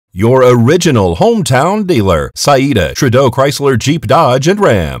Your original hometown dealer, Saida, Trudeau Chrysler Jeep Dodge and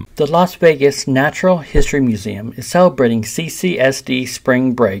Ram. The Las Vegas Natural History Museum is celebrating CCSD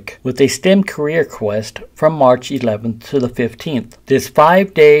Spring Break with a STEM Career Quest from March 11th to the 15th. This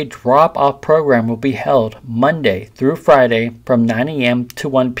 5-day drop-off program will be held Monday through Friday from 9 a.m. to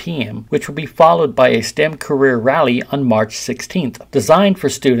 1 p.m., which will be followed by a STEM Career Rally on March 16th. Designed for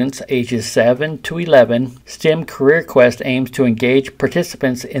students ages 7 to 11, STEM Career Quest aims to engage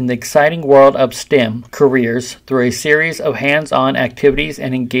participants in the exciting world of STEM careers through a series of hands-on activities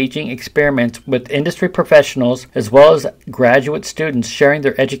and engaging experiments with industry professionals as well as graduate students sharing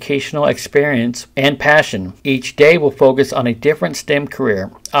their educational experience and passion. Each day will focus on a different STEM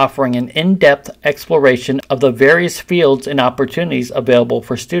career, offering an in-depth exploration of the various fields and opportunities available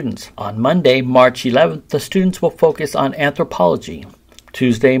for students. On Monday, March 11th, the students will focus on anthropology.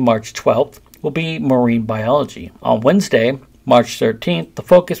 Tuesday, March 12th, will be marine biology. On Wednesday, March 13th, the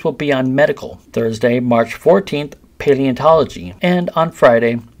focus will be on medical. Thursday, March 14th, paleontology. And on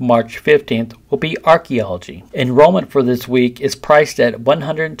Friday, March 15th, will be archaeology. Enrollment for this week is priced at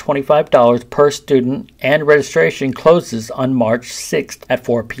 $125 per student, and registration closes on March 6th at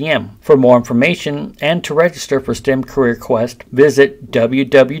 4 p.m. For more information and to register for STEM Career Quest, visit